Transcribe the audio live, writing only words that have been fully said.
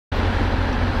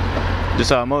Just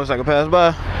saw a motorcycle pass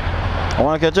by. I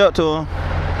want to catch up to him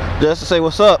just to say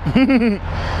what's up. Am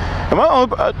I on?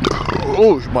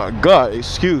 Oh my God!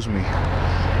 Excuse me.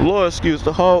 Lord, excuse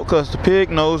the hog, cause the pig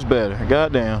knows better.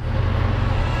 Goddamn.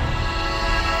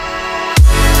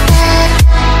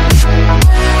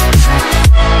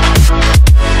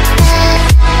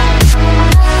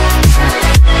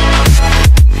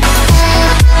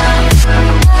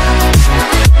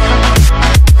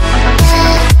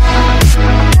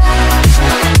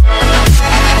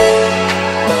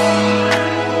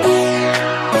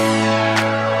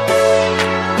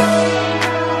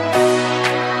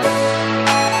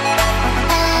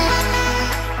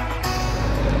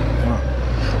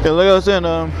 Yeah, like I was saying,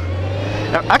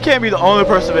 I can't be the only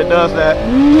person that does that.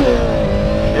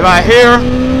 If I hear,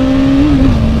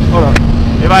 hold on,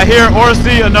 if I hear or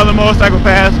see another motorcycle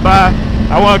pass by,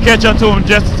 I want to catch up to him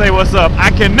just to say what's up.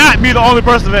 I cannot be the only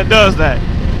person that does that.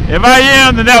 If I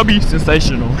am, then that would be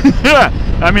sensational.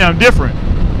 I mean, I'm different.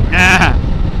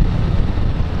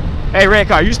 Hey, red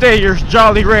car, you stay your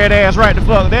jolly red ass right the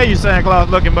fuck there, you Santa Claus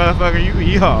looking motherfucker. You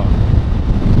yeehaw.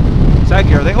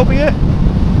 Psyche, are they open yet?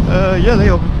 Yeah, they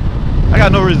open. I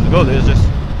got no reason to go there. It's just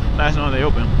nice knowing they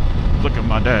open. Look at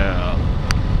my dad.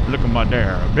 Look at my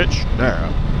dad, bitch. There.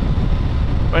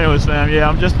 But anyways, fam, yeah,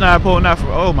 I'm just not pulling out for.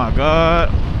 Oh my God.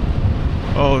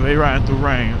 Oh, they riding through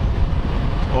rain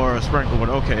or a sprinkle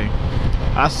water. Okay.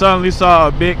 I suddenly saw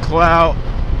a big cloud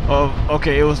of.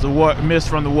 Okay, it was the mist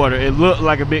from the water. It looked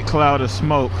like a big cloud of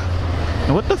smoke.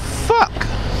 And what the fuck?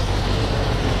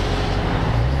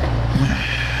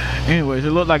 Anyways, it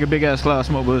looked like a big ass cloud of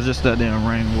smoke, but it was just that damn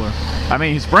rainwater. I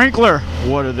mean, sprinkler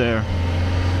water there.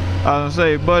 I was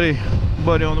gonna say, buddy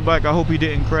on the bike, I hope he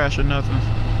didn't crash or nothing.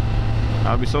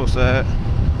 I'll be so sad.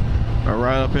 I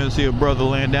ride up here and see a brother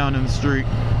laying down in the street.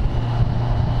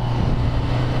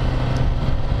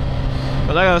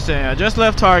 But like I was saying, I just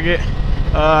left Target.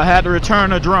 I had to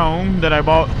return a drone that I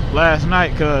bought last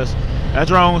night because that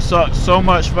drone sucked so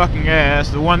much fucking ass.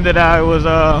 The one that I was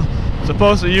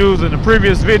supposed to use in the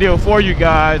previous video for you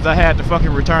guys, I had to fucking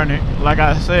return it, like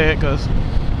I said, because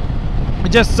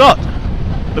it just sucked.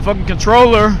 The fucking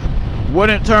controller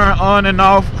wouldn't turn on and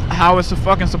off how it's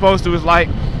fucking supposed to. It's like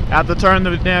I have to turn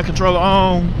the damn controller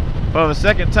on for the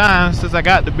second time since I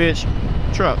got the bitch.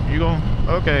 Truck, you gon'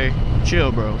 okay,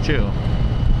 chill bro, chill.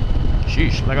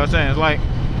 Sheesh. Like I was saying, it's like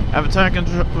I have to turn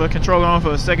the controller on for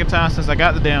the second time since I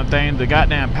got the damn thing. The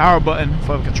goddamn power button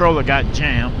for the controller got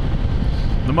jammed.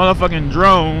 The motherfucking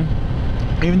drone,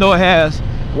 even though it has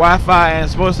Wi-Fi and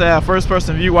it's supposed to have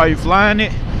first-person view while you're flying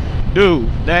it, dude,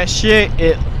 that shit,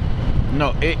 it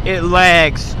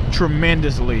lags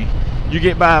tremendously. You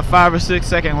get by a 5 or 6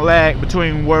 second lag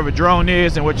between where the drone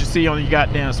is and what you see on your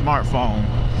goddamn smartphone.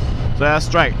 So that's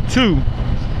strike 2.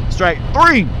 Strike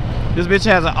 3. This bitch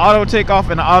has an auto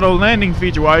takeoff and an auto landing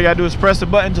feature. All you gotta do is press the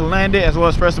button to land it as well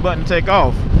as press the button to take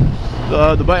off.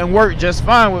 The button worked just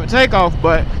fine with takeoff,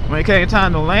 but when it came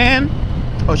time to land,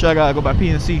 oh shit, I gotta go by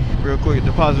PNC real quick,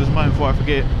 deposit this money before I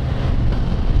forget.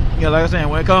 Yeah, like I was saying,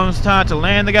 when it comes time to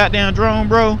land the goddamn drone,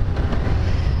 bro,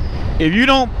 if you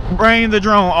don't bring the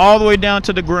drone all the way down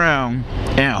to the ground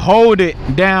and hold it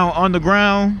down on the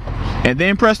ground and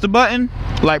then press the button,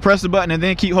 like press the button and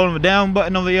then keep holding the down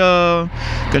button on the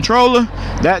controller,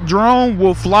 that drone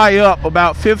will fly up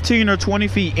about 15 or 20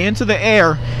 feet into the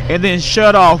air and then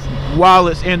shut off while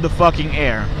it's in the fucking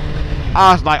air.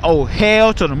 I was like, oh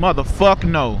hell to the motherfuck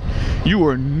no. You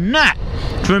are not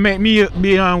gonna make me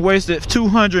be unwasted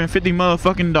 $250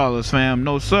 motherfucking dollars, fam.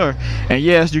 No sir. And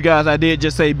yes, you guys, I did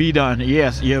just say be done.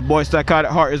 Yes, your boy Sycotic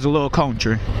heart is a little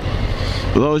country.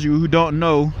 For those of you who don't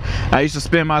know, I used to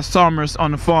spend my summers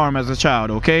on the farm as a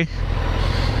child, okay?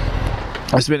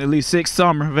 I spent at least 6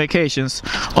 summer vacations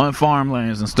on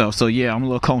farmlands and stuff. So yeah, I'm a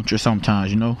little country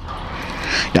sometimes, you know.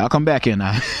 Y'all come back in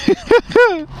now.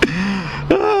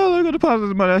 Oh, look at the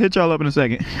positive money. I'll hit y'all up in a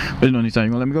second. There's no need time.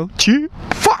 You gonna let me go? Cheer.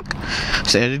 Fuck.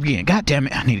 Say it again. God damn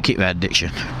it. I need to kick that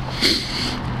addiction.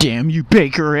 Damn you,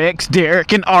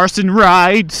 BakerXDerek and Arson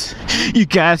Rides. You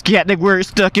guys got the word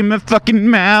stuck in my fucking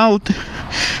mouth.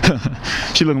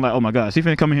 She looking like, oh my god, is he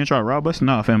finna come in here and try to rob us?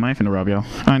 Nah, fam, I ain't finna rob y'all.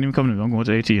 I ain't even coming in. I'm going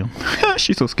to ATM.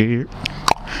 She's so scared.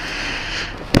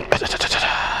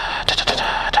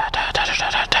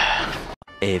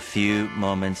 A few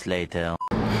moments later.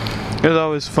 It's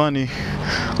always funny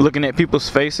looking at people's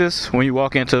faces when you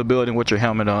walk into a building with your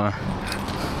helmet on.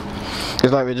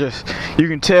 It's like you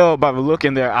can tell by the look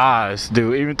in their eyes,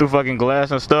 dude. Even through fucking glass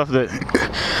and stuff, that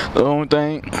the only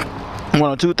thing,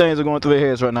 one or two things are going through their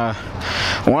heads right now.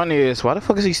 One is, why the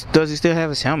fuck does he still have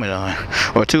his helmet on?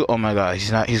 Or two, oh my god,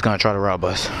 he's gonna try to rob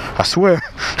us. I swear.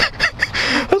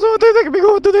 That's the only thing that can be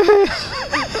going going through the head.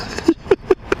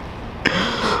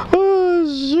 Oh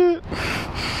shit.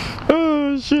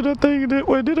 Oh shit, I think that,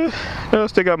 wait, did I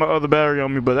still got my other battery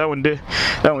on me, but that one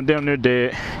damn near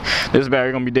dead. This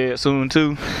battery gonna be dead soon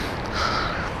too.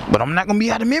 But I'm not gonna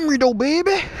be out of memory though,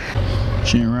 baby.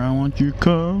 Sharon, won't you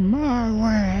come my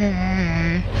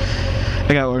way?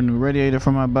 I gotta order a new radiator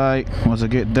for my bike. Once I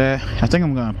get that, I think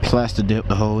I'm gonna plaster dip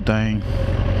the whole thing.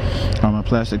 All my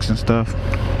plastics and stuff.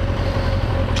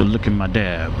 So look at my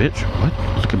dab, bitch. What?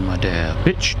 Look at my dab,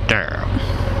 bitch. Dab.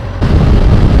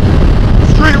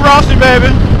 Street Rossi, baby.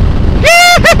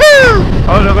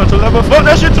 Oh, they're going to level. Float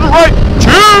that shit to the right.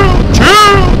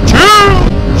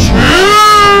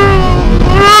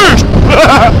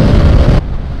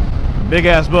 Big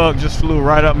ass bug just flew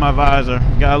right up my visor.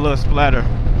 Got a little splatter.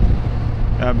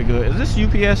 That'd be good. Is this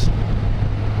UPS?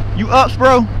 You ups,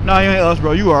 bro? No, you ain't ups,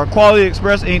 bro. You are Quality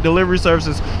Express Inc. Delivery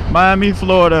Services, Miami,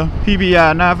 Florida,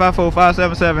 PBI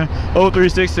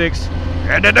 954-577-0366.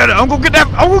 I'm gonna get that.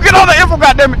 I'm gonna get all the info,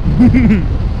 goddammit.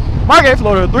 Margate,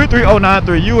 Florida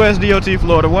 33093. US DOT,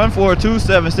 Florida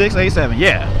 1427687.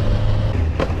 Yeah.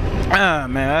 Ah,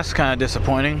 man, that's kind of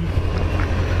disappointing.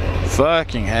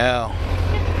 Fucking hell.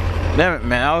 Damn it,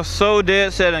 man. I was so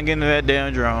dead set on getting that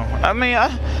damn drone. I mean,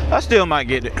 I still might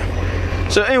get it.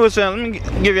 So anyways, let me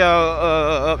give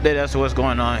y'all an update as to what's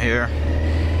going on here.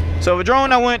 So the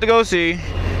drone I went to go see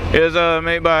is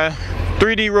made by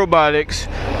 3D Robotics.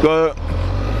 Go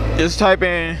just type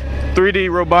in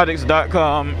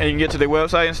 3drobotics.com and you can get to their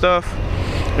website and stuff.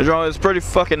 The drone is pretty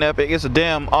fucking epic. It's a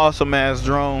damn awesome ass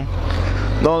drone.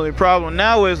 The only problem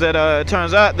now is that it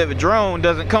turns out that the drone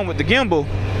doesn't come with the gimbal,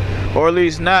 or at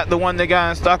least not the one they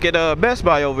got in stock at Best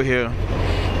Buy over here.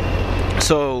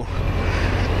 So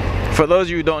for those of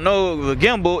you who don't know, the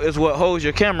gimbal is what holds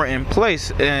your camera in place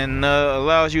and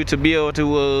allows you to be able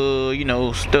to, you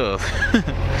know, stuff.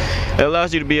 It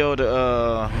allows you to be able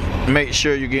to make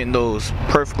sure you're getting those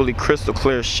perfectly crystal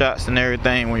clear shots and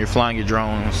everything when you're flying your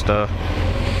drone and stuff.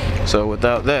 So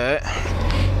without that,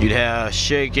 you'd have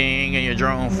shaking in your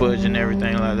drone footage and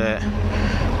everything like that.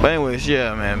 But anyways,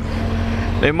 yeah, man.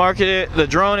 They market it. The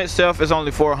drone itself is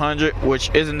only $400, which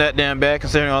isn't that damn bad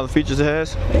considering all the features it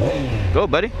has. Go,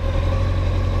 buddy.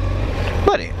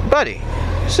 Buddy.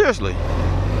 Seriously.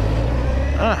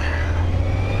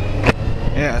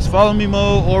 Yeah, it's follow me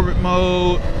mode, orbit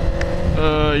mode.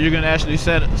 You're gonna actually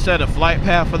set a flight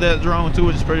path for that drone too,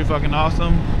 which is pretty fucking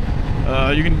awesome.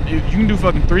 You can do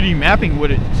fucking 3D mapping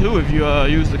with it too if you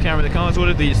use the camera that comes with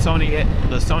it, the Sony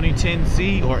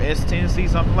 10C or S10C,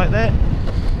 something like that.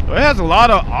 So it has a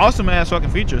lot of awesome ass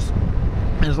fucking features.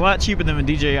 It's a lot cheaper than the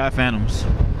DJI Phantoms.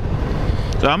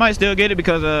 So I might still get it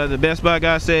because the Best Buy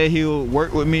guy said he'll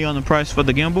work with me on the price for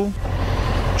the gimbal.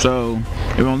 So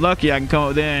if I'm lucky, I can come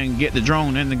up there and get the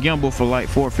drone and the gimbal for like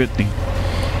 $450.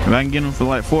 If I can get them for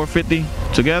like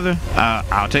 $450 together,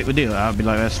 I'll take the deal. I'll be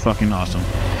like, that's fucking awesome.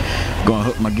 Gonna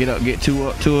hook my GITUP, Get2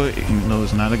 up to it, even though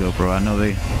it's not a GoPro. I know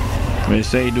they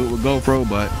say do it with GoPro,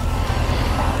 but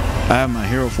I have my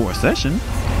Hero 4 session.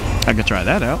 I could try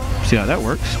that out, see how that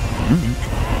works.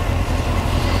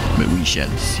 But we shall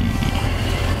see.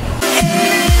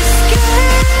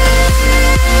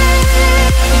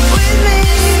 With me.